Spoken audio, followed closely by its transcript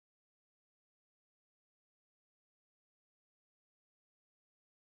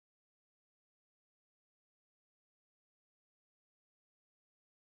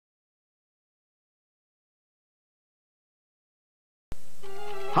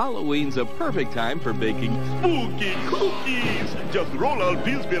Halloween's a perfect time for baking spooky cookies. Just roll out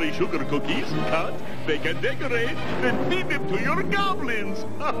Pillsbury sugar cookies, cut, bake and decorate, then feed them to your goblins.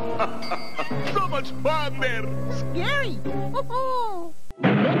 So much fun there. Scary.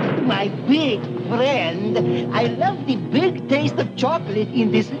 Next to my big friend, I love the big taste of chocolate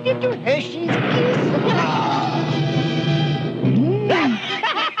in this little Hershey's Kiss.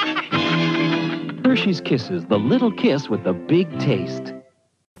 Hershey's Kisses, the little kiss with the big taste.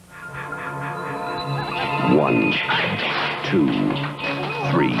 1, 2,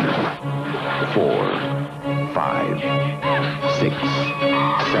 3, 4, 5, 6,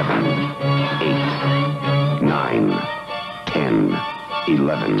 7, 8, 9, 10,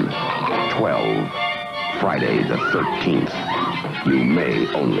 11, 12. Friday the 13th. You may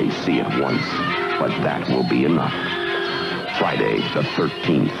only see it once, but that will be enough. Friday the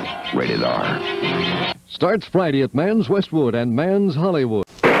 13th. Rated R. Starts Friday at Mann's Westwood and Mann's Hollywood.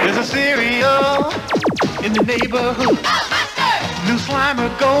 There's a cereal in the neighborhood. Ghostbusters! New Slimer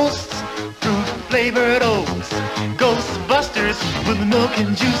ghosts, fruit-flavored oats. Ghostbusters with milk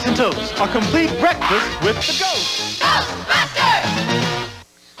and juice and toast. A complete breakfast with the ghosts. Ghostbusters!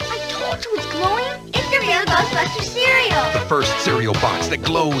 I told you it's glowing. It's the real Ghostbuster cereal. The first cereal box that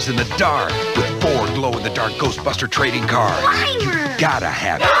glows in the dark with 4 glow-in-the-dark Ghostbuster trading cards. Slimer! You gotta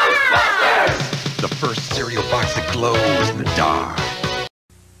have it. Ghostbusters! The first cereal box that glows in the dark.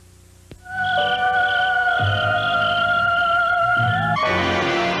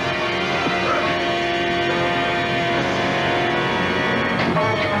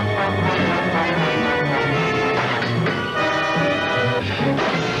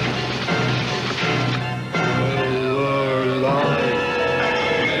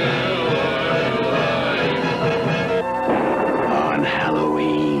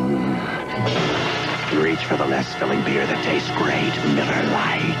 For the less filling beer that tastes great, Miller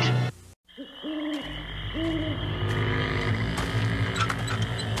Lite.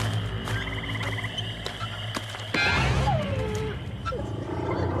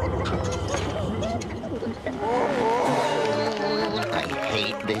 I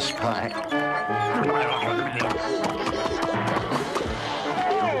hate this part.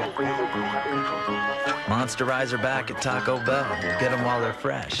 Monster Eyes are back at Taco Bell. Get them while they're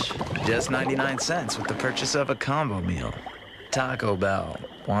fresh. Just 99 cents with the purchase of a combo meal. Taco Bell.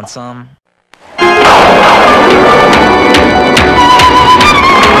 Want some?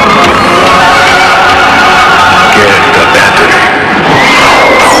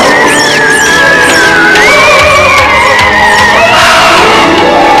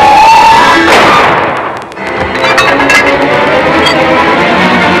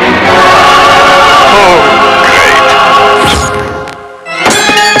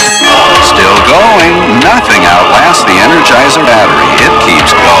 Nothing outlasts the Energizer battery. It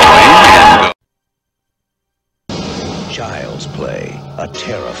keeps going and going. Child's Play, a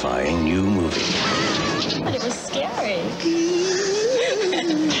terrifying new movie. But it was scary.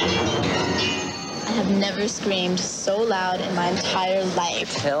 I have never screamed so loud in my entire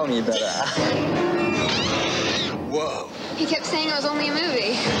life. Tell me about that. Whoa. He kept saying it was only a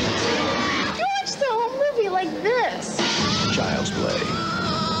movie. You watched the whole movie like this. Child's Play.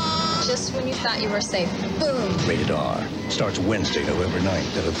 Just when you thought you were safe, boom. Rated R. Starts Wednesday, November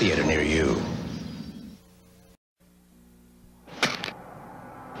 9th at a theater near you.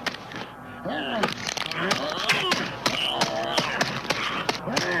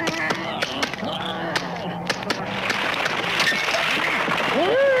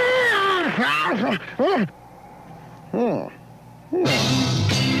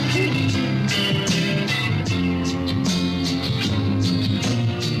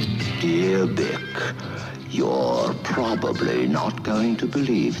 Dear Bick, you're probably not going to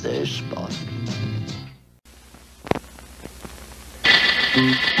believe this, but...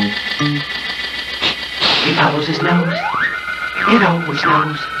 He follows his nose. It always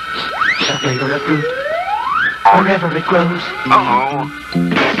knows the flavor of fruit wherever it grows. Uh-oh.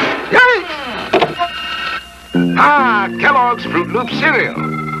 Ah, Kellogg's Fruit Loop cereal.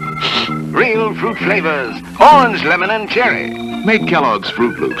 Real fruit flavors, orange, lemon, and cherry. Make Kellogg's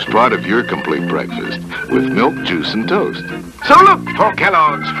Fruit Loops part of your complete breakfast with milk, juice, and toast. So look for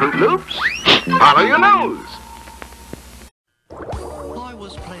Kellogg's Fruit Loops. Follow your nose. I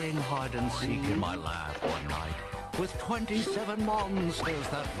was playing hide and seek in my lab one night with 27 monsters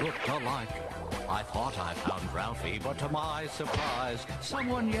that looked alike. I thought I found Ralphie, but to my surprise,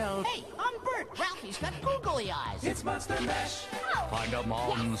 someone yelled, Hey, I'm Bert. Ralphie's got googly eyes. It's Monster Mash. Find a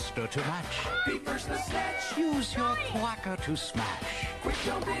monster to match. Be first to snatch. Use your quacker to smash. Quick,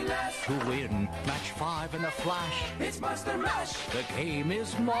 don't be last. To win, match 5 in a flash. It's Monster Mash. The game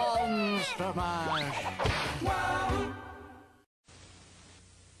is Monster Mash. Wow.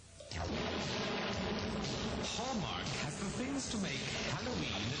 Hallmark has the things to make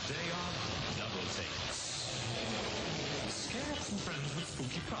Halloween a day of double takes. Scare up some friends with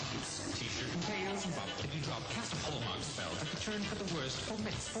spooky props. T-shirt and tails and Bob Kitty Drop cast a Hallmark spell to return for the worst, for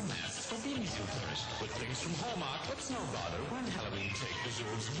myths, for masks, for beanies you thirst. With things from Hallmark, what's no bother? One Halloween take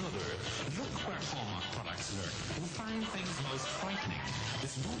deserves another. Look where Hallmark products lurk. You'll find things most frightening.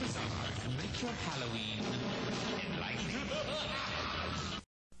 This new bazaar can make your Halloween enlightening.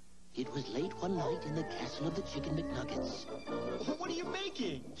 It was late one night in the castle of the Chicken McNuggets. What are you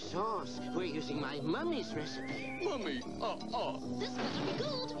making? Sauce. We're using my mummy's recipe. Mummy, This better be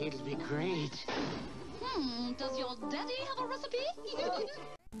good. It'll be great. Does your daddy have a recipe?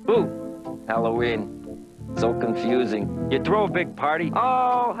 Boo! Halloween. So confusing. You throw a big party.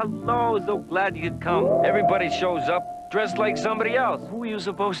 Oh, hello. So glad you could come. Everybody shows up dressed like somebody else. Who are you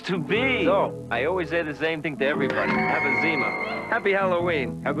supposed to be? So, I always say the same thing to everybody. Have a Zima. Happy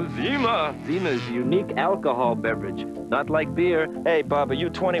Halloween. Have a Zima. Zima is a unique alcohol beverage. Not like beer. Hey, Bob, are you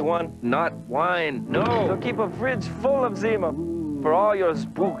 21? Not wine. No. So keep a fridge full of Zima for all your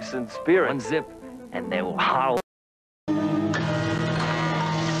spooks and spirits. Unzip, and they will howl.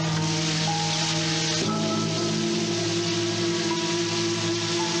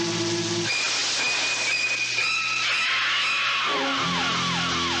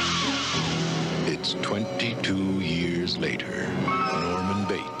 It's 22 years later. Norman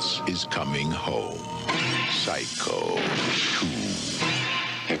Bates is coming home. Psycho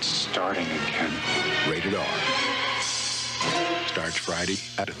 2. It's starting again. Rated R. Starts Friday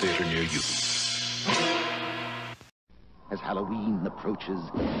at a theater near you. As Halloween approaches,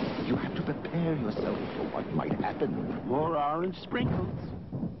 you have to prepare yourself for what might happen. More orange sprinkles.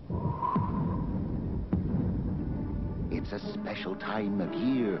 It's a special time of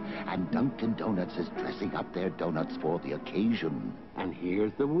year, and Dunkin' Donuts is dressing up their donuts for the occasion. And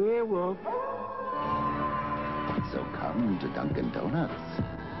here's the werewolf. So come to Dunkin' Donuts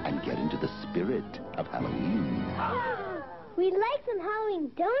and get into the spirit of Halloween. We'd like some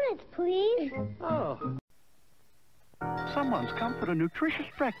Halloween donuts, please. Oh. Someone's come for a nutritious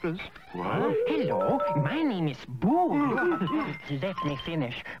breakfast. What? Hello, my name is Boo. Let me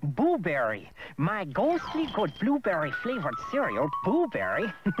finish. Booberry. My ghostly good blueberry-flavored cereal,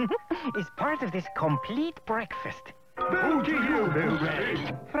 Booberry, is part of this complete breakfast. Boo to you, Blueberry.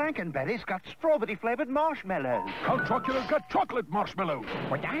 Frankenberry's got strawberry-flavored marshmallows. Count Chocula's got chocolate marshmallows.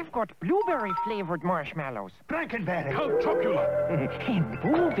 But I've got blueberry-flavored marshmallows. Frankenberry. Count Chocula. And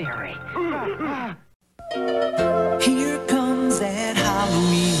Booberry. Here comes that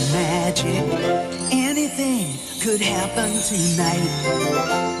Halloween magic. Anything could happen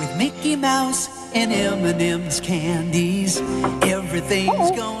tonight. With Mickey Mouse and M&M's candies,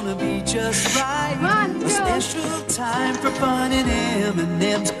 everything's gonna be just right. A special time for fun and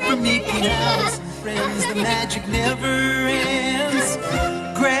M&M's from Mickey Mouse and friends. The magic never ends.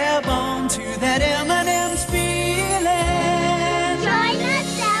 Grab on to that M&M's feeling. Join the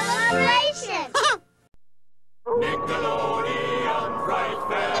celebration. Nickelodeon Fright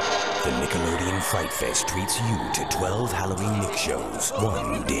Fest. The Nickelodeon Fright Fest treats you to 12 Halloween Nick shows,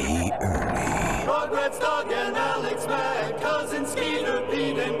 one day early. Rugrats, Doug and Alex, Mac, Cousin Skeeter,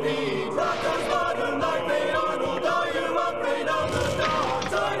 Pete and Pete, Rocko's Modern Life, Hey Arnold, are you afraid of the dark?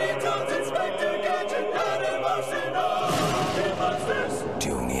 Tiny Toons, Inspector Gadget, and Emotional Monsters.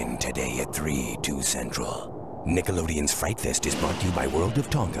 Tune in today at 3, 2 Central. Nickelodeon's Fright Fest is brought to you by World of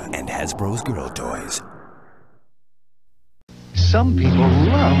Tonga and Hasbro's Girl Toys. Some people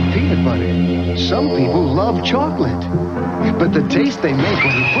love peanut butter. Some people love chocolate. But the taste they make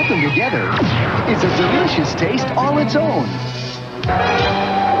when you put them together is a delicious taste all its own.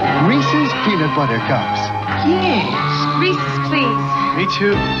 Reese's Peanut Butter Cups. Yes, Reese's, please. Me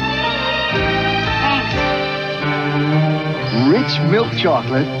too. Thanks. Rich milk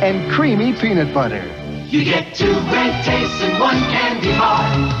chocolate and creamy peanut butter. You get 2 great tastes in one candy bar.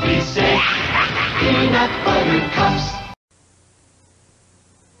 Reese's Peanut Butter Cups.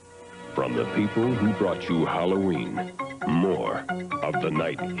 From the people who brought you Halloween, more of the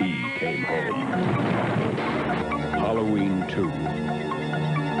night he came home. Halloween 2.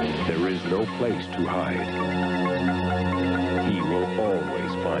 There is no place to hide. He will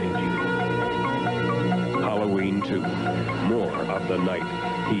always find you. Halloween 2. More of the night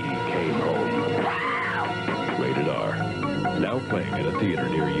he came home. Rated R. Now playing at a theater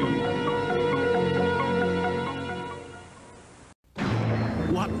near you.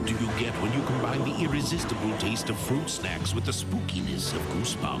 irresistible taste of fruit snacks with the spookiness of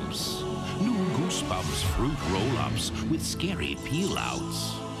Goosebumps. New Goosebumps fruit roll-ups with scary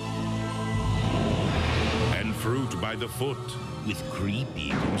peel-outs. And fruit by the foot with creepy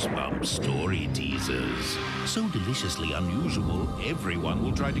Goosebumps story teasers. So deliciously unusual, everyone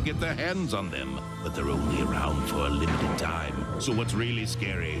will try to get their hands on them, but they're only around for a limited time. So what's really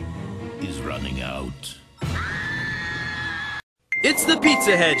scary is running out. It's the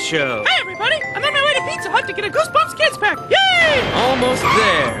Pizza Head Show. Hey, everybody! I'm on my way to Pizza Hut to get a Goosebumps Kids Pack. Yay! Almost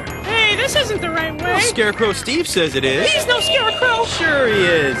there. Hey, this isn't the right way. Well, Scarecrow Steve says it is. He's no Scarecrow. Sure he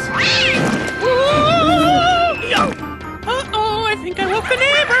is. Uh-oh, I think I woke the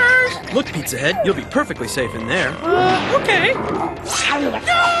neighbors. Look, Pizza Head, you'll be perfectly safe in there. Okay.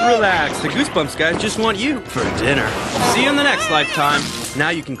 Relax, the Goosebumps guys just want you for dinner. See you in the next lifetime. Now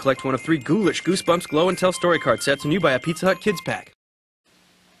you can collect one of 3 ghoulish Goosebumps Glow and Tell story card sets when you buy a Pizza Hut Kids Pack.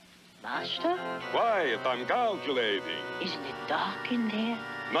 Master? Quiet, I'm calculating. Isn't it dark in there?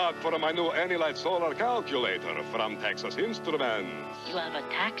 Not for my new Anilite solar calculator from Texas Instruments. You have a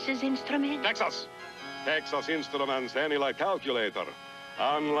Texas instrument? Texas Instruments Anilite calculator.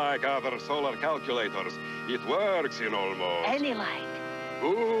 Unlike other solar calculators, it works in almost... Anilite.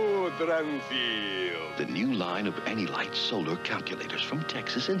 Good, Renfield. The new line of Anilite solar calculators from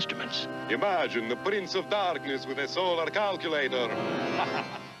Texas Instruments. Imagine the Prince of Darkness with a solar calculator.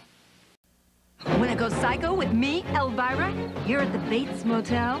 Wanna go psycho with me, Elvira? Here at the Bates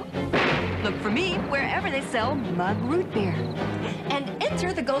Motel? Look for me wherever they sell mug root beer. And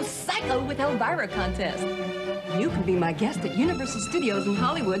enter the Go Psycho with Elvira contest. You can be my guest at Universal Studios in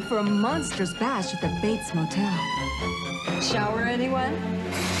Hollywood for a monstrous bash at the Bates Motel. Shower, anyone?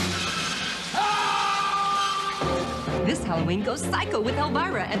 This Halloween, go psycho with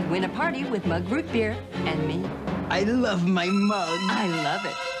Elvira and win a party with mug root beer and me. I love my mug. I love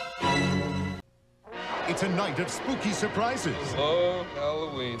it. It's a night of spooky surprises. Oh,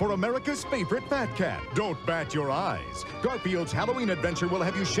 Halloween. For America's favorite fat cat. Don't bat your eyes. Garfield's Halloween adventure will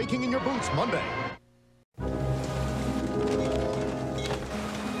have you shaking in your boots Monday.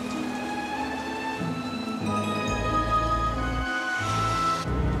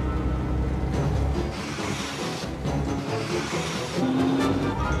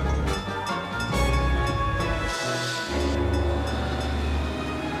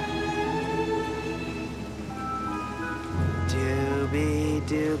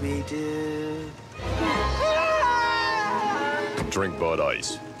 Dooby-doo. Drink Bud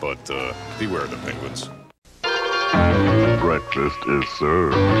Ice, but beware the penguins. Breakfast is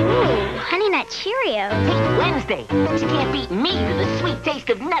served. Ooh, Honey Nut Cheerios. Taste Wednesday, but you can't beat me to the sweet taste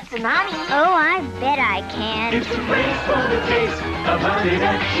of nuts and honey. Oh, I bet I can. It's a race for the taste of Honey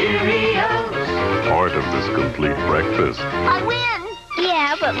Nut Cheerios. Part of this complete breakfast. I win!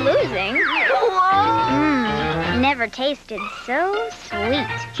 Yeah, but losing. Whoa! Never tasted so sweet.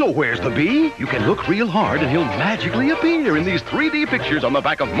 So where's the bee? You can look real hard and he'll magically appear in these 3D pictures on the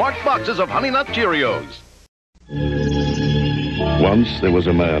back of marked boxes of Honey Nut Cheerios. Once there was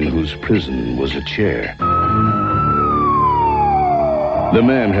a man whose prison was a chair. The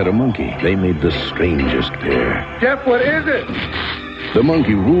man had a monkey. They made the strangest pair. Jeff, what is it? The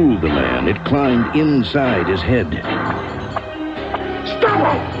monkey ruled the man. It climbed inside his head.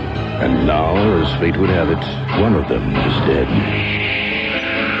 Stop it! And now, as fate would have it, one of them is dead.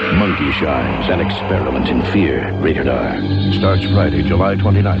 Monkey Shines, an experiment in fear. Rated R. Starts Friday, July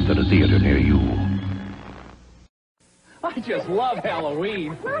 29th at a theater near you. I just love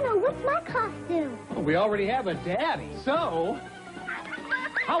Halloween. Mono, what's my costume? We already have a daddy, so...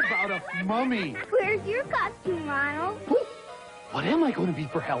 How about a mummy? Where's your costume, Ronald? What am I going to be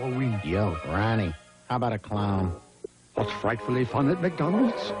for Halloween? Yo, Ronnie, how about a clown? What's frightfully fun at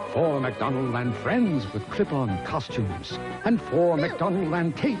McDonald's? 4 McDonald and friends with clip-on costumes. And 4 McDonald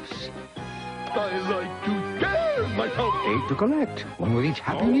and tapes. I like to scare myself. 8 to collect. One with each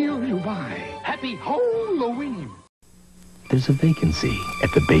Happy Meal you buy. Happy Halloween. There's a vacancy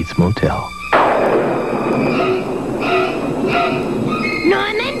at the Bates Motel.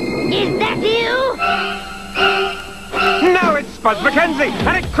 Norman, is that you? No, it's Bud McKenzie,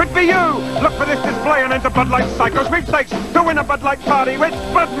 and it could be you! Look for this display and enter Bud Light Psycho Sweepstakes to win a Bud Light party with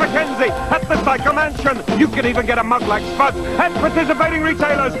Bud McKenzie at the Psycho Mansion. You can even get a mug like Spud's at participating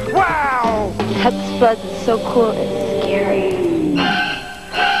retailers. Wow! That Spud is so cool, it's scary.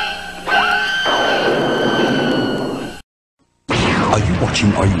 Are you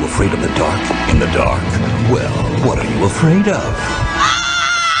watching Are You Afraid of the Dark? In the dark? Well, what are you afraid of?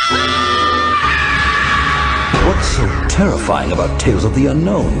 What's so terrifying about tales of the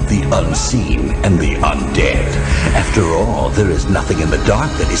unknown, the unseen, and the undead. After all, there is nothing in the dark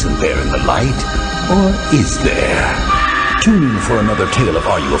that isn't there in the light. Or is there? Tune in for another tale of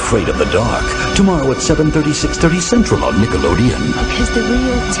Are You Afraid of the Dark? Tomorrow at 7:30, 6:30 Central on Nickelodeon. Because the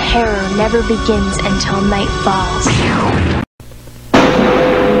real terror never begins until night falls.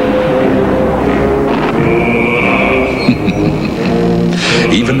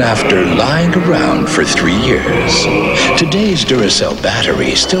 Even after lying around for 3 years, today's Duracell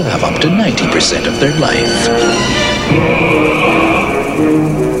batteries still have up to 90% of their life.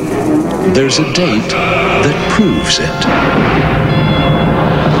 There's a date that proves it.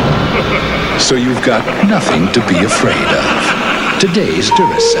 So you've got nothing to be afraid of. Today's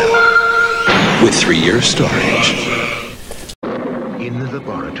Duracell, with 3-year storage. In the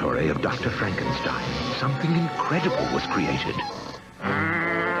laboratory of Dr. Frankenstein, something incredible was created.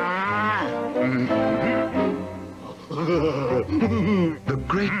 The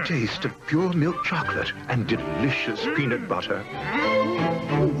great taste of pure milk chocolate and delicious peanut butter.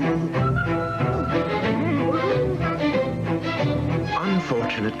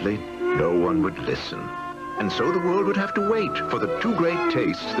 Unfortunately, no one would listen. And so the world would have to wait for the two great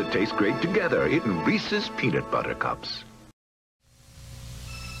tastes that taste great together in Reese's Peanut Butter Cups.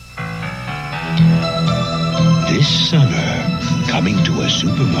 This summer, coming to a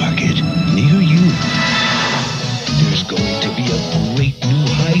supermarket near you. There's going to be a great new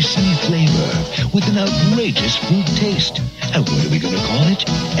high-C flavor with an outrageous fruit taste. And what are we going to call it?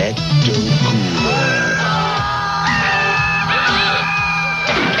 Ecto Cooler.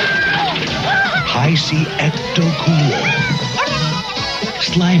 High-C Ecto Cooler.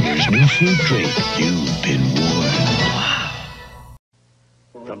 Slimer's new fruit drink. You've been warned.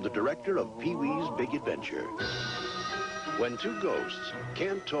 From the director of Pee-wee's Big Adventure. When two ghosts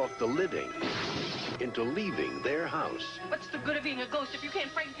can't talk the living into leaving their house, What's the good of being a ghost if you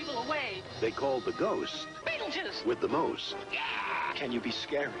can't frighten people away? they call the ghost Beetlejuice! with the most. Can you be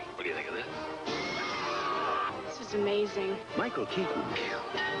scary? What do you think of this? This is amazing. Michael Keaton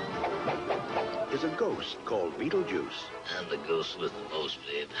is a ghost called Beetlejuice. I'm the ghost with the most,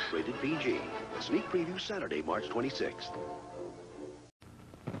 babe. Rated PG. Sneak preview Saturday, March 26th.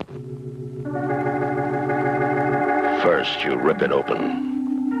 First, you rip it open.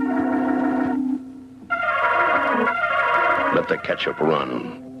 Let the ketchup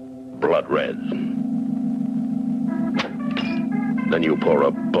run, blood red. Then you pour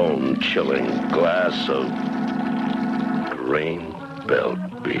a bone-chilling glass of Grain Belt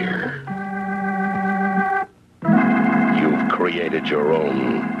beer. You've created your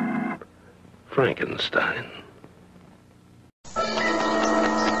own Frankenstein.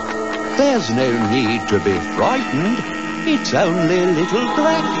 There's no need to be frightened. It's only little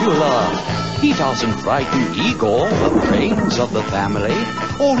Dracula. He doesn't frighten Igor, the brains of the family,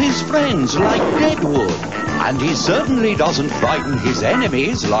 or his friends like Deadwood. And he certainly doesn't frighten his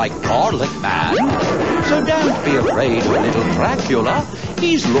enemies like Garlic Man. So don't be afraid of little Dracula.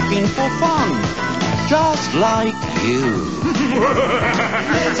 He's looking for fun. Just like you.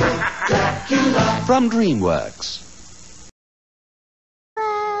 Little Dracula. From DreamWorks.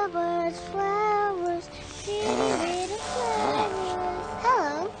 Flowers, pretty little flowers.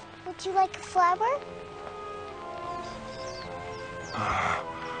 Hello, would you like a flower?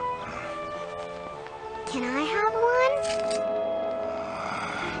 Can I have one?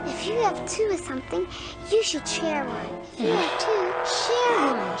 If you have two of something, you should share one. If you have two,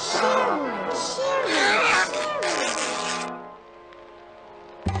 share one, share one, share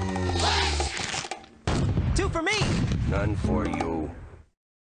one. Two for me! None for you.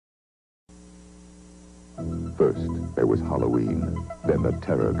 First, there was Halloween. Then the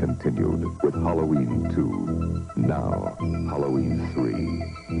terror continued with Halloween 2. Now, Halloween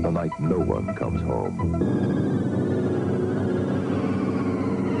 3. The night no one comes home.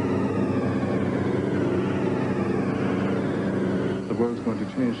 The world's going to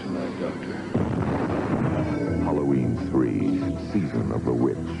change tonight, Doctor. Halloween 3, Season of the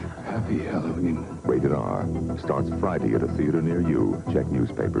Witch. Happy Halloween. Rated R. Starts Friday at a theater near you. Check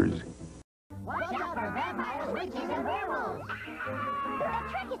newspapers. Watch out for vampires, witches, and werewolves. The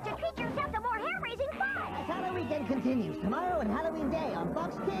trick is to treat yourself to more hair-raising fun. As Halloween Weekend continues tomorrow and Halloween Day on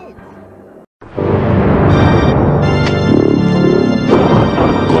Fox Kids.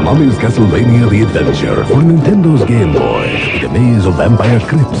 Konami's Castlevania The Adventure for Nintendo's Game Boy. In a maze of vampire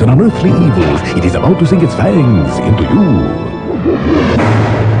crypts and unearthly evils, it is about to sink its fangs into you.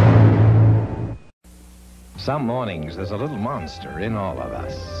 Some mornings, there's a little monster in all of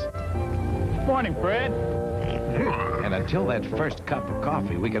us. Morning, Fred. And And until that first cup of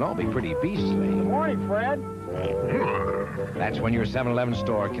coffee, we can all be pretty beastly. Good morning, Fred. That's when your 7-Eleven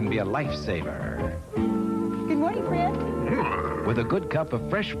store can be a lifesaver. Good morning, Fred. With a good cup of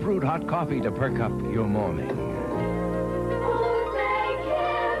fresh brewed hot coffee to perk up your morning.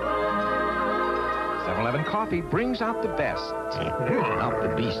 7-Eleven coffee brings out the best, not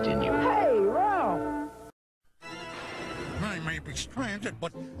the beast in you. Hey, Ralph! I may be stranded,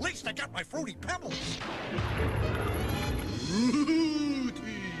 but at least I got my Fruity Pebbles. A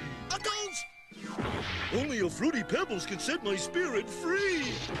ghost! Only a Fruity Pebbles can set my spirit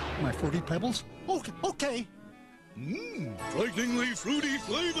free. My Fruity Pebbles? Okay. Frighteningly fruity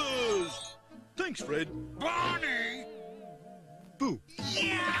flavors. Thanks, Fred. Barney! Boo.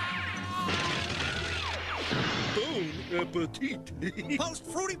 Yeah! Bon appetit. Post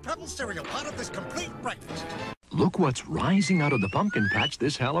Fruity Pebbles cereal, part of this complete breakfast. Look what's rising out of the pumpkin patch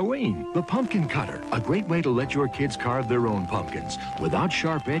this Halloween. The pumpkin cutter, a great way to let your kids carve their own pumpkins without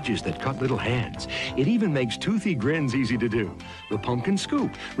sharp edges that cut little hands. It even makes toothy grins easy to do. The pumpkin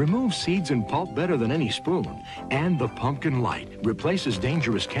scoop removes seeds and pulp better than any spoon. And the pumpkin light replaces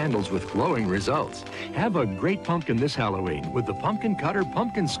dangerous candles with glowing results. Have a great pumpkin this Halloween with the pumpkin cutter,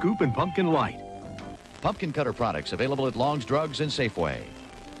 pumpkin scoop, and pumpkin light. Pumpkin cutter products available at Long's Drugs and Safeway.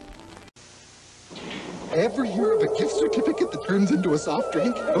 Ever hear of a gift certificate that turns into a soft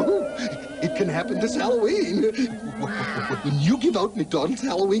drink? Oh, it can happen this Halloween. When you give out McDonald's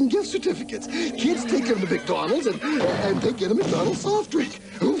Halloween gift certificates, kids take them to McDonald's and they get a McDonald's soft drink.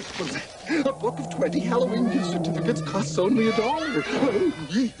 Oh, a book of 20 Halloween gift certificates costs only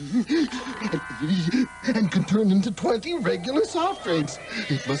 $1. And can turn into 20 regular soft drinks.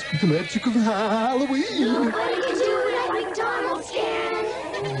 It must be the magic of Halloween. Nobody can do it like McDonald's can.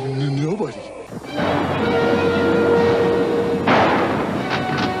 Nobody.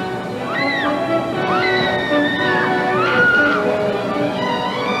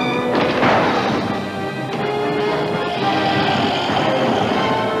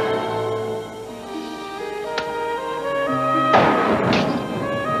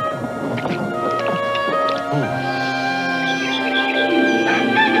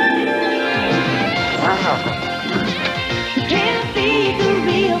 Can't be the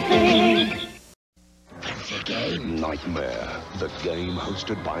real thing. Nightmare, the game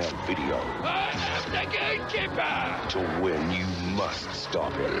hosted by a video. I'm the gatekeeper! To win, you must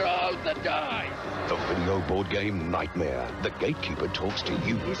stop him. Roll the die! The video board game Nightmare. The gatekeeper talks to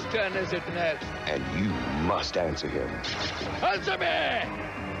you. Whose turn is it next? And you must answer him. Answer me!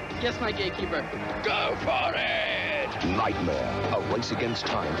 Yes, my gatekeeper. Go for it! Nightmare, a race against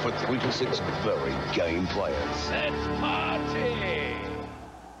time for 3 to 6 very game players. Let's party!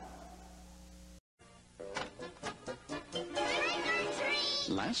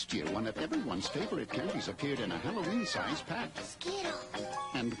 Last year, one of everyone's favorite candies appeared in a Halloween-sized pack. Skittles.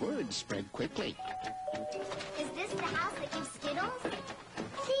 And word spread quickly. Is this the house that gives Skittles?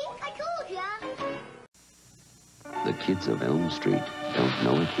 See, I told ya. The kids of Elm Street don't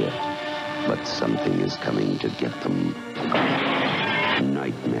know it yet, but something is coming to get them.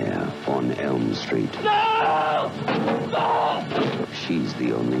 Nightmare on Elm Street. No! No! She's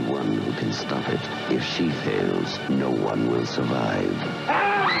the only one who can stop it. If she fails, no one will survive.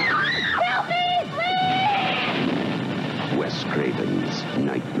 Help me, please! Wes Craven's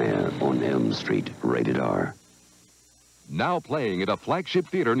Nightmare on Elm Street, rated R. Now playing at a flagship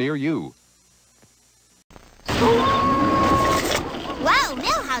theater near you. Whoa,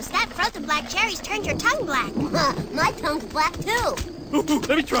 Millhouse, that frozen black cherries turned your tongue black. My tongue's black, too.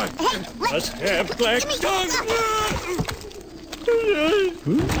 Let me try. Let's have black tongue.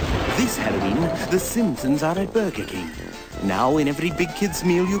 This Halloween, the Simpsons are at Burger King. Now in every big kid's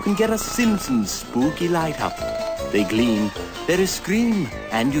meal you can get a Simpsons spooky light up. They gleam, they scream,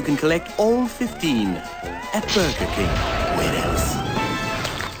 and you can collect all 15 at Burger King. Where else?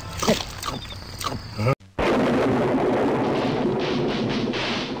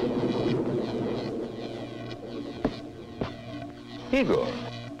 Igor,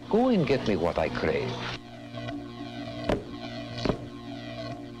 go and get me what I crave.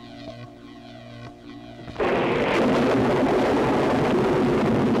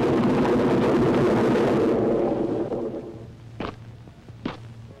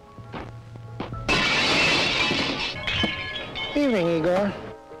 Evening, Igor.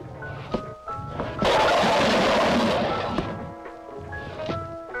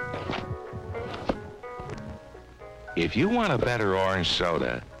 If you want a better orange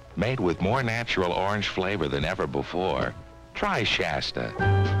soda, made with more natural orange flavor than ever before, try Shasta.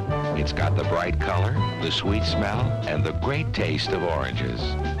 It's got the bright color, the sweet smell, and the great taste of oranges.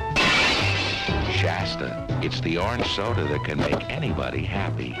 Shasta. It's the orange soda that can make anybody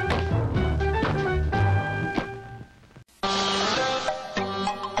happy.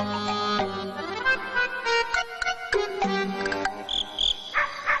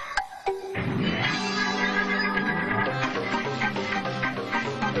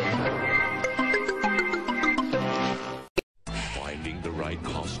 Finding the right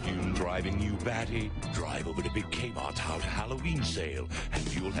costume, driving you batty? Drive over to Big Kmart's Halloween sale,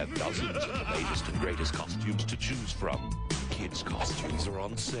 and you'll have dozens of the latest and greatest costumes to choose from. Kids' costumes are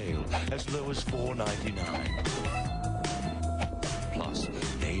on sale, as low as $4.99. Plus,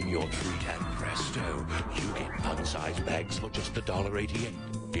 name your treat and presto, you get fun-sized bags for just $1.88.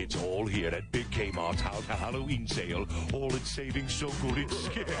 It's all here at Big Kmart's Halloween sale. All its savings so good it's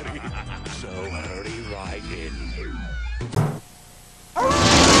scary. So hurry right in.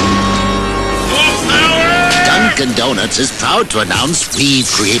 Dunkin' Donuts is proud to announce we've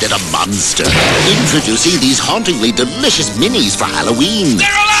created a monster. Introducing these hauntingly delicious minis for Halloween. They're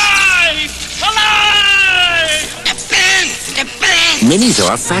alive! Alive! The best! Minis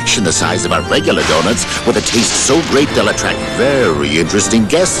are a fraction the size of our regular donuts, with a taste so great they'll attract very interesting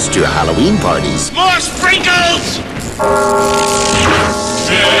guests to your Halloween parties. More sprinkles!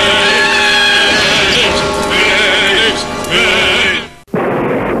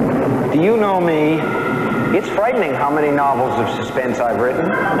 Do you know me? It's frightening how many novels of suspense I've written.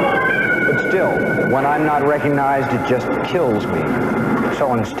 But still, when I'm not recognized, it just kills me.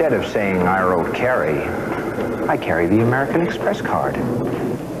 So instead of saying I wrote Carrie, I carry the American Express card.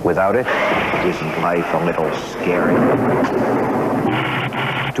 Without it, isn't life a little scary?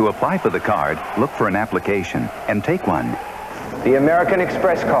 To apply for the card, look for an application and take one. The American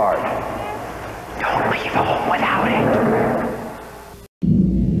Express card. Don't leave home without it.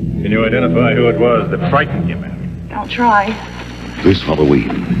 Can you identify who it was that frightened you, ma'am? I'll try. This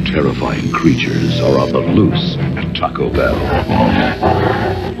Halloween, terrifying creatures are on the loose at Taco Bell.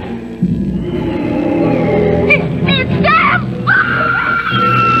 It's them!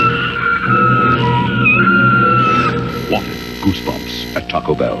 Wanted, Goosebumps at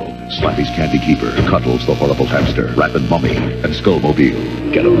Taco Bell. Slappy's Candy Keeper, Cuddles the Horrible Hamster, Rapid Mummy, and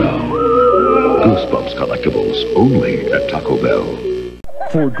Skullmobile. Get them now. Goosebumps collectibles only at Taco Bell.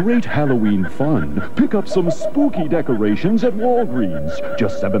 For great Halloween fun, pick up some spooky decorations at Walgreens.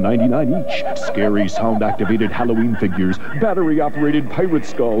 Just $7.99 each. Scary sound-activated Halloween figures, battery-operated pirate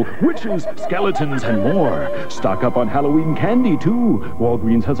skull, witches, skeletons, and more. Stock up on Halloween candy, too.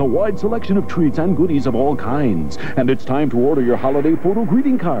 Walgreens has a wide selection of treats and goodies of all kinds. And it's time to order your holiday photo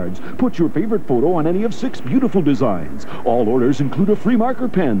greeting cards. Put your favorite photo on any of 6 beautiful designs. All orders include a free marker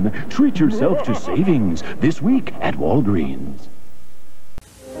pen. Treat yourself to savings this week at Walgreens.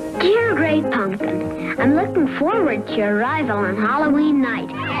 Dear Great Pumpkin, I'm looking forward to your arrival on Halloween night.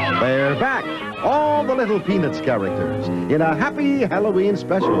 They're back, all the little Peanuts characters, in a happy Halloween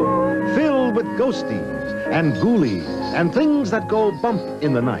special, filled with ghosties and ghoulies and things that go bump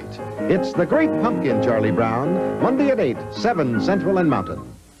in the night. It's The Great Pumpkin, Charlie Brown, Monday at 8, 7 Central and Mountain.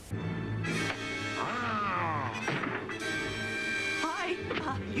 Hi,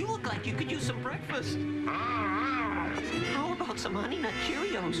 you look like you could use some breakfast. How about some Honey Nut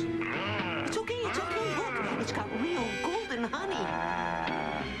Cheerios? It's okay, look, it's got real golden honey.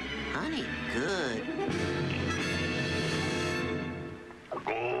 Honey, good.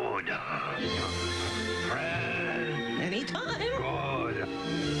 Good. Friend. Anytime. Good.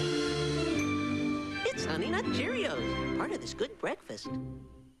 It's Honey Nut Cheerios, part of this good breakfast. Peanut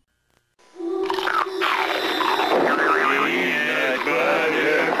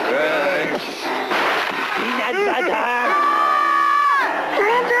butter crunch.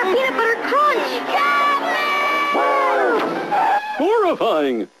 Peanut butter. Peanut butter crunch!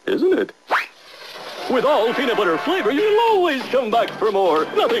 Horrifying, isn't it? With all peanut butter flavor, you'll always come back for more.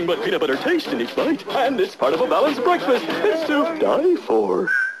 Nothing but peanut butter taste in each bite. And it's part of a balanced breakfast. It's to die for.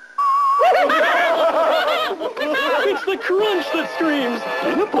 It's the crunch that screams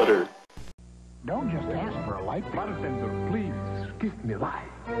peanut butter. Don't just ask for a light bartender, please. Give me light.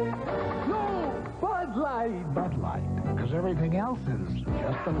 No, Bud Light. Bud Light, because everything else is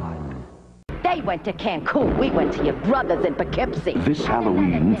just a light. They went to Cancun. We went to your brothers in Poughkeepsie. This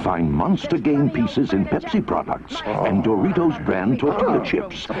Halloween, find monster game pieces in Pepsi products and Doritos brand tortilla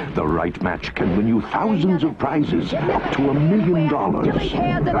chips. The right match can win you thousands of prizes, up to $1 million. Your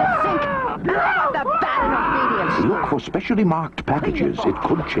hands in the sink. The bad ingredients. Look for specially marked packages. It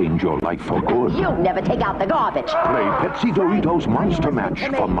could change your life for good. You never take out the garbage. Play Pepsi Doritos Monster Match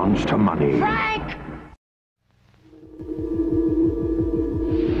for monster money. Frank!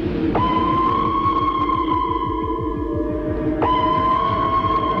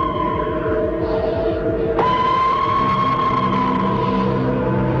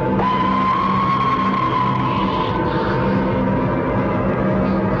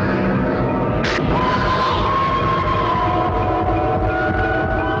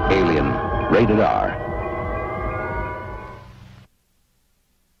 Rated R.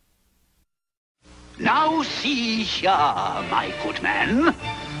 Now see here, my good man.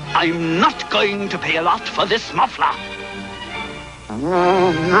 I'm not going to pay a lot for this muffler.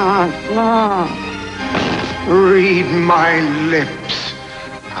 Read my lips.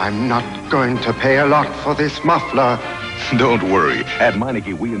 I'm not going to pay a lot for this muffler. Don't worry. At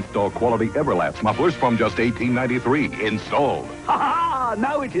Meineke, we install quality Everlast mufflers from just $18.93 installed. Ha ha!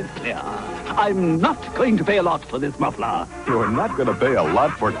 Now it is clear. I'm not going to pay a lot for this muffler. You're not going to pay a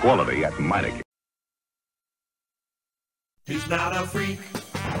lot for quality at Meineke. He's not a freak.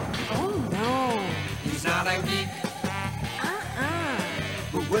 Oh, no. He's not a geek.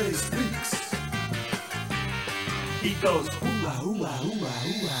 But when he speaks, he goes ooh-ah, ooh-ah, ooh-ah,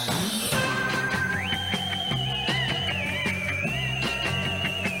 ooh-ah.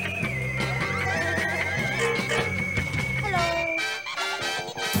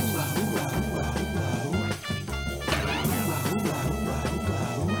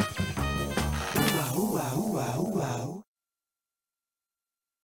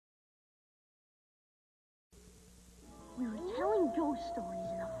 We were telling ghost stories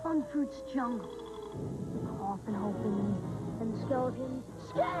in a Fun Fruits jungle. The coffin opened, and the skeleton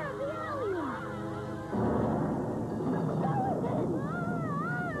scared the alien.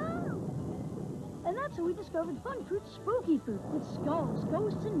 And that's how we discovered Fun Fruits Spooky Fruit with skulls,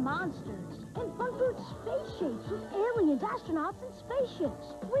 ghosts, and monsters. And Fun Fruits Space Shapes with aliens, astronauts, and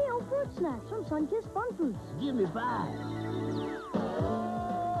spaceships. Real fruit snacks from Sunkissed Fun Fruits. Give me 5.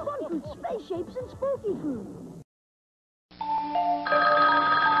 Fun Fruits Space Shapes and Spooky Fruit.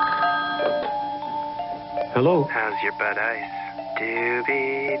 Hello? How's your bud ice?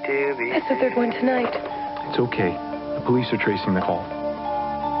 Doobie. I thought they were going tonight. It's okay. The police are tracing the call.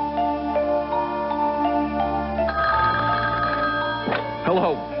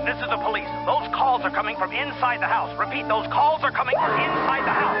 Hello? This is the police. Those calls are coming from inside the house. Repeat, those calls are coming from inside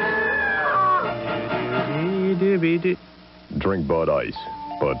the house. Drink Bud Ice,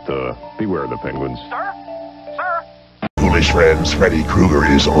 but beware the penguins. Sir? Foolish friends, Freddy Krueger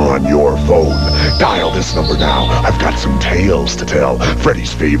is on your phone. Dial this number now. I've got some tales to tell.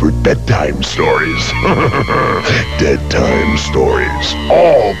 Freddy's favorite bedtime stories. Dead-time stories.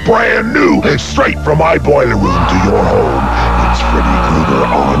 All brand new, straight from my boiler room to your home. It's Freddy Krueger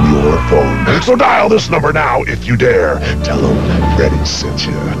on your phone. So dial this number now if you dare. Tell him Freddy sent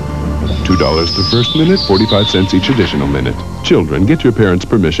you. $2 the first minute, 45 cents each additional minute. Children, get your parents'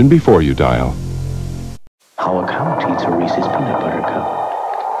 permission before you dial. How a cow eats a Reese's peanut butter cup.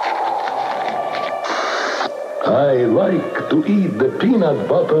 I like to eat the peanut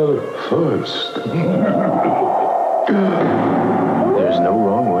butter first. There's no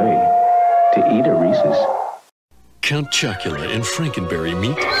wrong way to eat a Reese's. Count Chocula and Frankenberry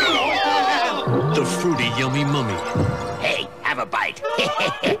meet the Fruity Yummy Mummy. Hey, have a bite.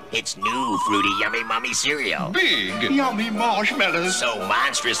 It's new Fruity Yummy Mummy cereal. Big, yummy marshmallows. So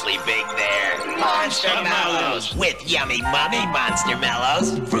monstrously big there. Monster Mellows. With Yummy Mummy Monster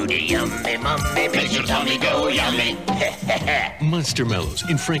Mellows. Fruity Yummy Mummy makes your tummy go yummy. Monster Mellows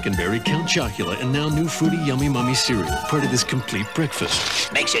in Frankenberry, Count Chocula, and now new Fruity Yummy Mummy cereal. Part of this complete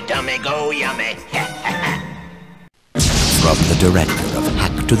breakfast. Makes your tummy go yummy. From the director of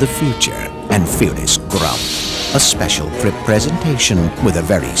Hack to the Future and Fearless Grump, a special Crip presentation with a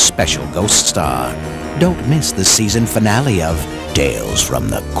very special ghost star. Don't miss the season finale of Tales from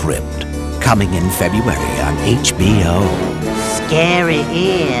the Crypt, coming in February on HBO. Scary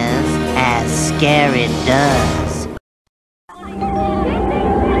is as scary does.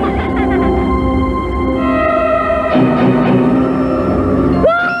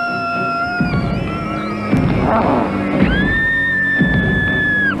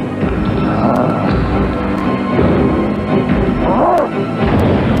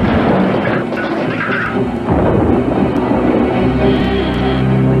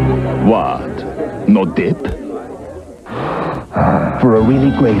 What? No dip? For a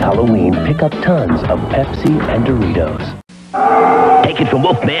really great Halloween, pick up tons of Pepsi and Doritos. Take it from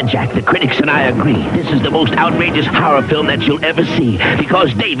Wolfman Jack, the critics and I agree. This is the most outrageous horror film that you'll ever see,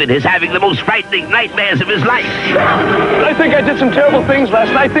 because David is having the most frightening nightmares of his life. I think I did some terrible things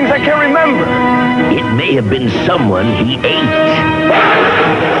last night, things I can't remember. It may have been someone he ate.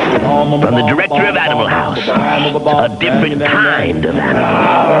 From the director of Animal House, a different kind of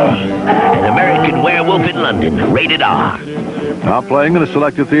animal. An American Werewolf in London, rated R. Now playing in a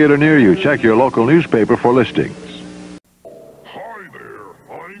selected theater near you. Check your local newspaper for listings.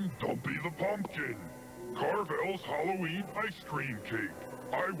 Carvel's Halloween ice cream cake.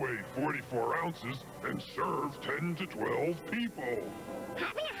 I I weigh 44 ounces and serve 10 to 12 people.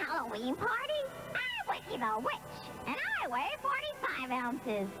 Having a Halloween party? I'm Wiki the Witch, and I weigh 45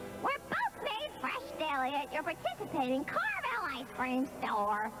 ounces. We're both made fresh daily at your participating Carvel ice cream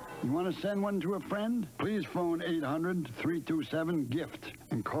store. You want to send one to a friend? Please phone 800-327-GIFT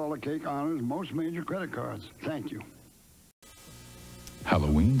and call the Cake Honors most major credit cards. Thank you.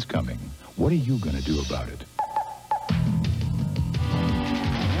 Halloween's coming. What are you going to do about it?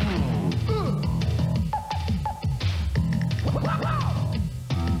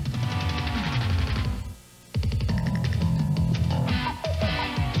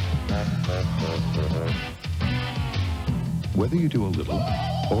 Whether you do a little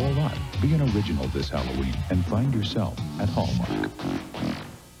or a lot, be an original this Halloween and find yourself at Hallmark.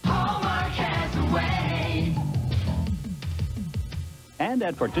 Hallmark has a way. And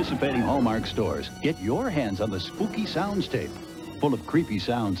at participating Hallmark stores, get your hands on the Spooky Sounds tape, full of creepy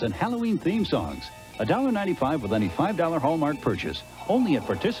sounds and Halloween theme songs. $1.95 with any $5 Hallmark purchase, only at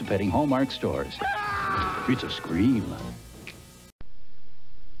participating Hallmark stores. It's a scream.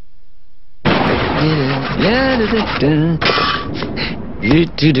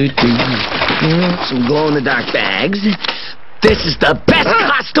 Some glow-in-the-dark bags. This is the best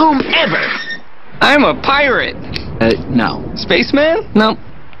costume ever! I'm a pirate. No. Spaceman? No.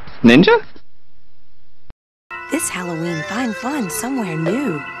 Ninja? This Halloween, find fun somewhere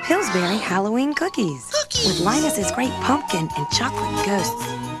new. Pillsbury Halloween cookies. With Linus's great pumpkin and chocolate ghosts.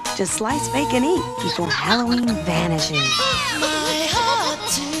 Just slice, bake, and eat before Halloween vanishes. My heart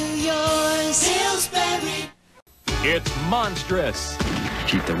to yours, Pillsbury. It's monstrous.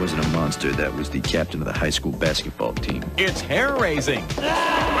 Chief, that wasn't a monster. That was the captain of the high school basketball team. It's hair-raising.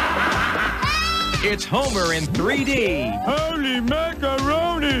 It's Homer in 3D. Holy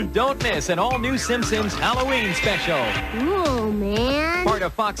macaroni! Don't miss an all-new Simpsons Halloween special. Cool, man. Part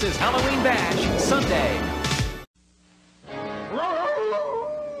of Fox's Halloween Bash, Sunday.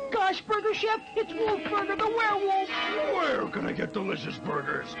 Gosh, Burger Chef, it's Wolfburger the werewolf. Where can I get delicious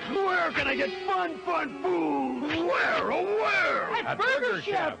burgers? Where can I get fun food? Where, oh where? At Burger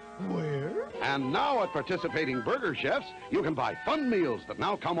Chef. Where? And now at participating Burger Chefs, you can buy fun meals that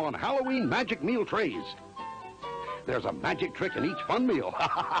now come on Halloween magic meal trays. There's a magic trick in each fun meal.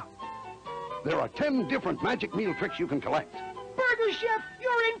 There are 10 different magic meal tricks you can collect. Burger Chef,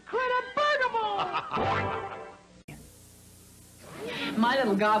 you're incredible! My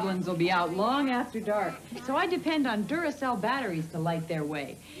little goblins will be out long after dark, so I depend on Duracell batteries to light their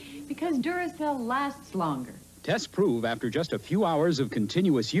way, because Duracell lasts longer. Tests prove after just a few hours of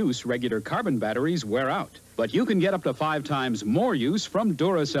continuous use, regular carbon batteries wear out. But you can get up to 5 times more use from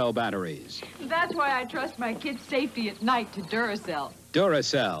Duracell batteries. That's why I trust my kids' safety at night to Duracell.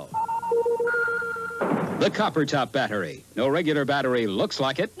 Duracell. The copper top battery. No regular battery looks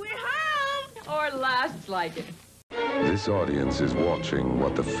like it. We're home! Or lasts like it. This audience is watching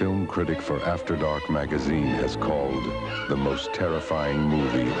what the film critic for After Dark magazine has called the most terrifying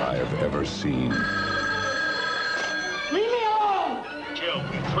movie I have ever seen. Leave me alone! Jill,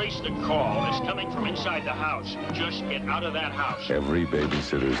 we traced the call. It's coming from inside the house. Just get out of that house. Every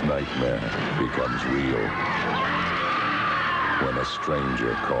babysitter's nightmare becomes real when a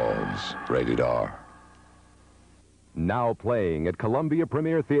stranger calls. Rated R. Now playing at Columbia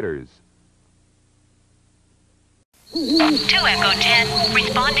Premier Theaters. 2 Echo 10,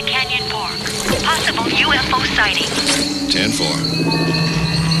 respond to Canyon Park. Possible UFO sighting. 10-4.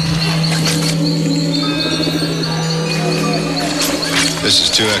 This is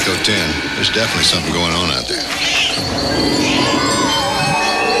 2 Echo 10. There's definitely something going on out there.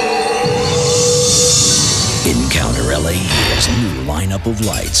 Encounter LA has a new lineup of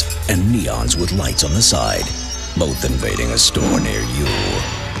lights and neons with lights on the side, both invading a store near you.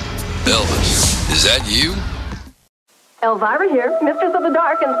 Elvis, is that you? Elvira here, Mistress of the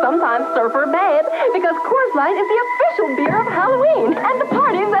Dark and sometimes Surfer Babe, because Coors Light is the official beer of Halloween and the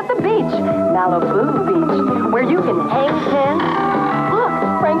parties at the beach. Malibu Beach, where you can hang ten. Look,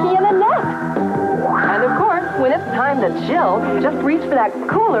 Frankie and Annette. And of course, when it's time to chill, just reach for that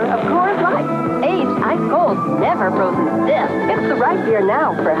cooler of Coors Light. Aged ice cold, never frozen stiff. It's the right beer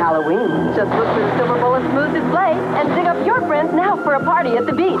now for Halloween. Just look for the Silver Bullet Smooth display and dig up your friends now for a party at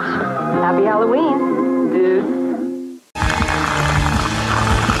the beach. Happy Halloween, dudes.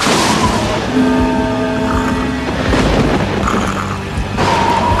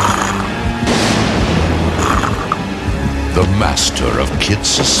 The master of kid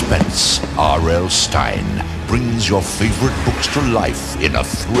suspense, R.L. Stine, brings your favorite books to life in a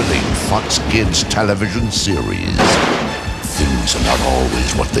thrilling Fox Kids television series. Things are not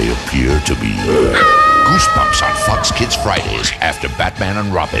always what they appear to be. Goosebumps on Fox Kids Fridays after Batman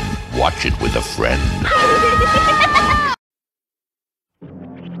and Robin. Watch it with a friend.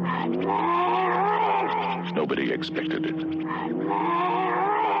 Nobody expected it.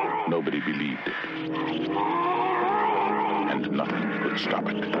 Nobody believed it. And nothing could stop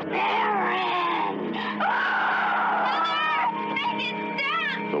it.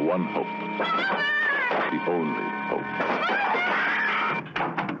 The one hope. The only hope.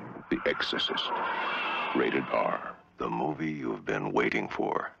 The Exorcist. Rated R. The movie you've been waiting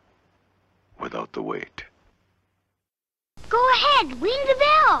for. Without the wait. Go ahead, ring the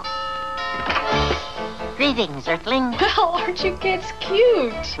bell. Greetings, Earthling. Well, aren't you kids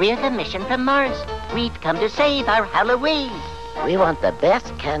cute? We're the mission from Mars. We've come to save our Halloween. We want the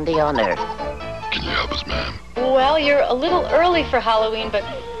best candy on Earth. Can you help us, ma'am? Well, you're a little early for Halloween, but...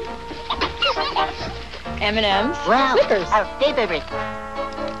 M&Ms? Wow, Snickers. our favorite.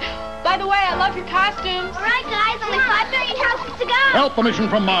 By the way, I love your costumes. All right, guys, only 5 million houses to go. Help the mission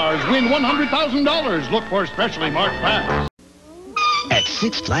from Mars. Win $100,000. Look for specially marked packs. At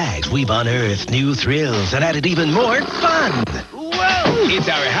Six Flags, we've unearthed new thrills and added even more fun. Whoa! It's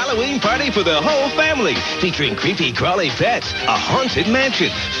our Halloween party for the whole family, featuring creepy, crawly pets, a haunted mansion,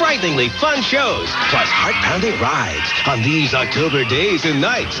 frighteningly fun shows, plus heart-pounding rides on these October days and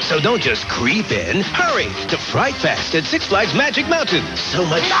nights. So don't just creep in. Hurry to Fright Fest at Six Flags Magic Mountain. So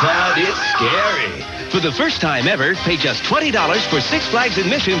much fun, it's scary. For the first time ever, pay just $20 for Six Flags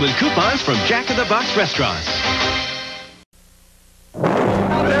admission with coupons from Jack in the Box restaurants.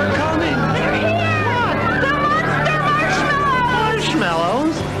 They're coming! They're here! The monster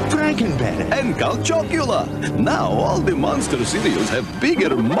marshmallows! Frankenberry and Count Chocula. Now all the monster cereals have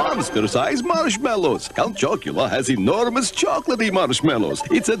bigger monster-sized marshmallows. Count Chocula has enormous chocolatey marshmallows.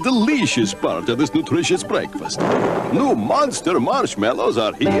 It's a delicious part of this nutritious breakfast. New monster marshmallows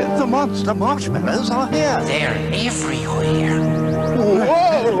are here. The monster marshmallows are here. They're everywhere.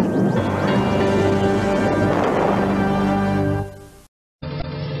 Whoa!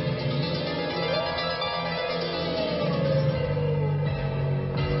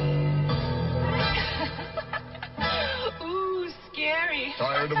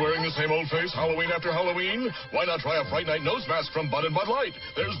 Tired of wearing the same old face Halloween after Halloween? Why not try a Fright Night nose mask from Bud and Bud Light?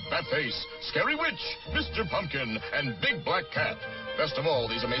 There's Batface, Scary Witch, Mr. Pumpkin, and Big Black Cat. Best of all,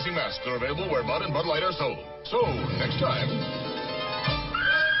 these amazing masks are available where Bud and Bud Light are sold. So, next time...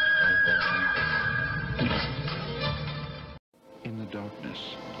 In the darkness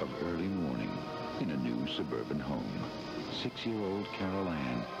of early morning, in a new suburban home, 6-year-old Carol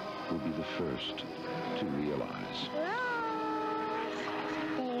Ann will be the first to realize.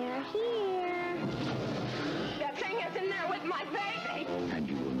 They're here. That thing is in there with my baby. And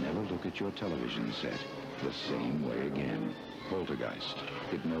you will never look at your television set the same way again. Poltergeist.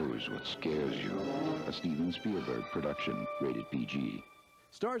 It knows what scares you. A Steven Spielberg production, rated PG.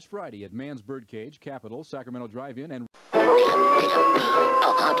 Stars Friday at Man's Birdcage, Capitol, Sacramento Drive-In, and... A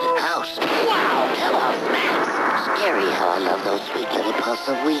haunted house. Wow! Hello, Max. Scary how I love those sweet little puffs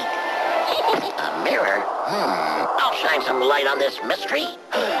of wheat. A mirror? I'll shine some light on this mystery.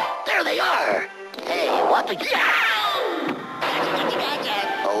 There they are. Hey, what the...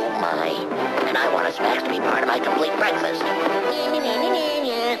 Oh, my. And I want a Smacks to be part of my complete breakfast.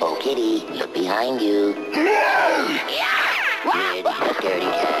 Oh, kitty, look behind you. You're the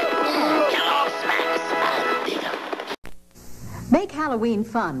scaredy cat. Hello, Smacks. I'm big. Make Halloween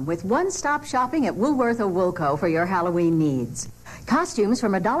fun with one-stop shopping at Woolworth or Woolco for your Halloween needs. Costumes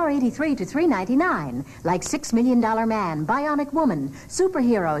from $1.83 to $3.99, like $6 Million Man, Bionic Woman,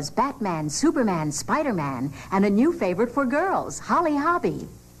 superheroes, Batman, Superman, Spider-Man, and a new favorite for girls, Holly Hobby.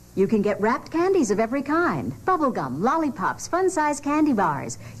 You can get wrapped candies of every kind, bubblegum, lollipops, fun-sized candy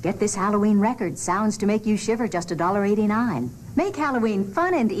bars. Get this Halloween record, Sounds to Make You Shiver, just $1.89. Make Halloween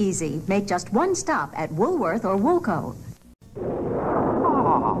fun and easy. Make just one stop at Woolworth or Woolco.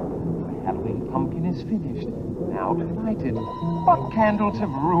 Ah, my Halloween pumpkin is finished. Now to light it. What candles have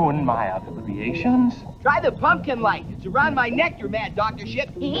ruined my other creations? Try the pumpkin light. It's around my neck, you mad doctor ship.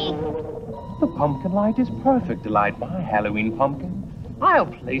 The pumpkin light is perfect to light my Halloween pumpkin. I'll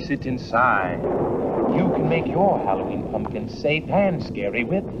place it inside. You can make your Halloween pumpkin safe and scary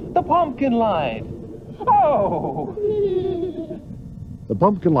with the pumpkin light. Oh! The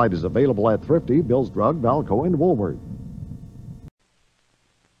pumpkin light is available at Thrifty, Bill's Drug, Valco, and Woolworth.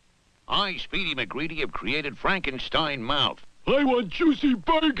 I, Speedy McGreedy, have created Frankenstein Mouth. I want juicy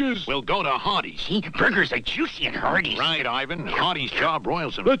burgers. We'll go to Hardee's. Burgers are juicy at Hardee's. Right, Ivan. Hardee's Jaw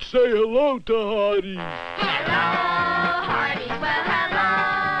broils them. Let's say hello to Hardee's. Hello, Hardee's. Well,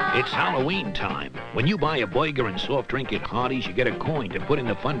 hello. It's Halloween time. When you buy a burger and soft drink at Hardee's, you get a coin to put in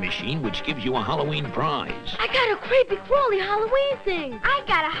the fun machine, which gives you a Halloween prize. I got a creepy crawly Halloween thing. I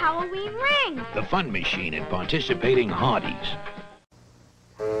got a Halloween ring. The fun machine at participating Hardee's.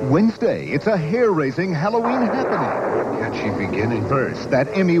 Wednesday, it's a hair-raising Halloween happening. Catchy beginning. First, that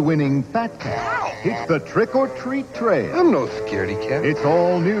Emmy-winning Fat Cat. It's the trick-or-treat trail. I'm no scaredy cat. It's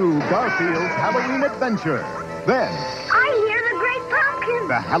all new Garfield's Halloween Adventure. Then, I hear the Great Pumpkin.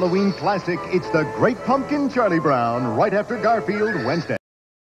 the Halloween classic, It's the Great Pumpkin, Charlie Brown, right after Garfield, Wednesday.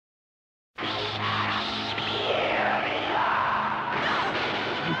 You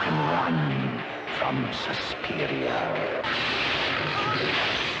can run from Suspiria.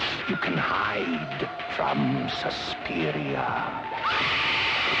 You can hide from Suspiria.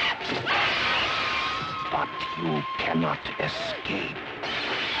 But you cannot escape.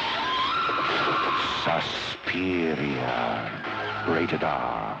 Suspiria. Rated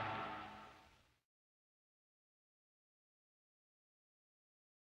R.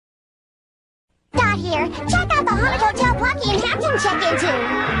 Dot here. Check out the Haunted Hotel Blocky in Hampton check into.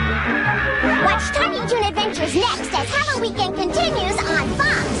 Watch Tiny Toon Adventures next as Halloween Weekend continues on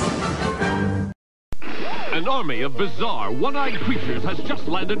Fox. An army of bizarre, one-eyed creatures has just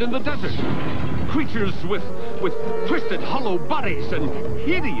landed in the desert. Creatures with twisted, hollow bodies and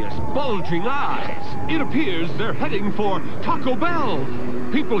hideous, bulging eyes. It appears they're heading for Taco Bell.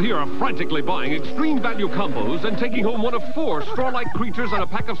 People here are frantically buying extreme value combos and taking home one of 4 straw-like creatures and a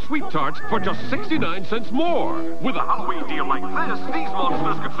pack of sweet tarts for just 69 cents more. With a Halloween deal like this, these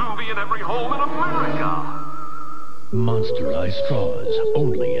monsters could soon be in every home in America. Monsterized straws,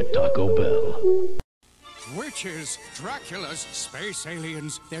 only at Taco Bell. Witches, Draculas, space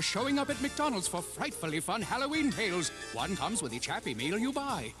aliens. They're showing up at McDonald's for frightfully fun Halloween meals. One comes with each Happy Meal you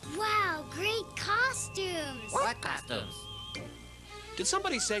buy. Wow, great costumes. What costumes? Did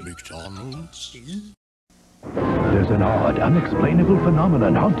somebody say McDonald's? There's an odd, unexplainable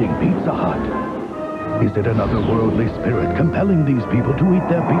phenomenon haunting Pizza Hut. Is it an otherworldly spirit compelling these people to eat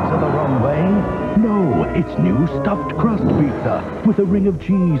their pizza the wrong way? No, it's new stuffed crust pizza with a ring of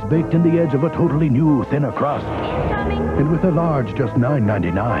cheese baked in the edge of a totally new, thinner crust. And with a large just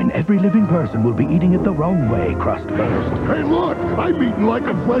 $9.99, every living person will be eating it the wrong way, crust first. Hey, look! I'm eating like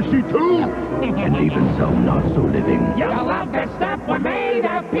a fleshy too! And even so, not so living. You'll love the stuff we made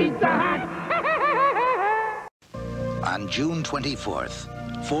at Pizza Hut. On June 24th,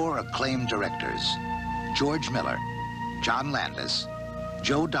 4 acclaimed directors, George Miller, John Landis,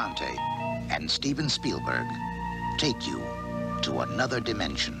 Joe Dante, and Steven Spielberg, take you to another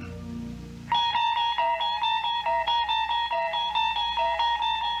dimension.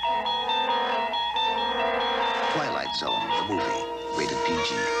 Twilight Zone, the movie, rated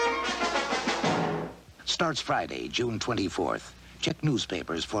PG. Starts Friday, June 24th. Check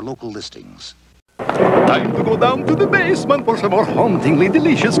newspapers for local listings. Time to go down to the basement for some more hauntingly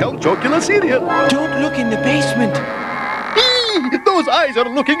delicious Count Chocula cereal. Don't look in the basement. Those eyes are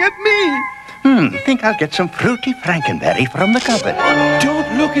looking at me. Think I'll get some fruity Frankenberry from the cupboard.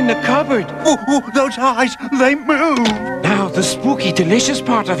 Don't look in the cupboard. Oh, those eyes, they move. Now, the spooky, delicious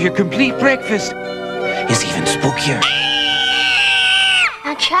part of your complete breakfast is even spookier.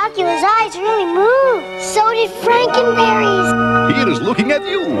 Now, Chocula's eyes really move. So did Frankenberry's. Here is looking at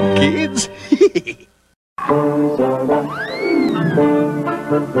you, kids.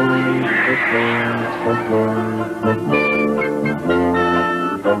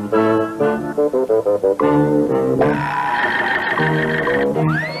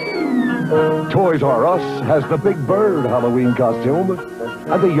 Toys R Us has the Big Bird Halloween costume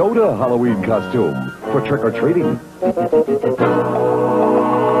and the Yoda Halloween costume for trick-or-treating.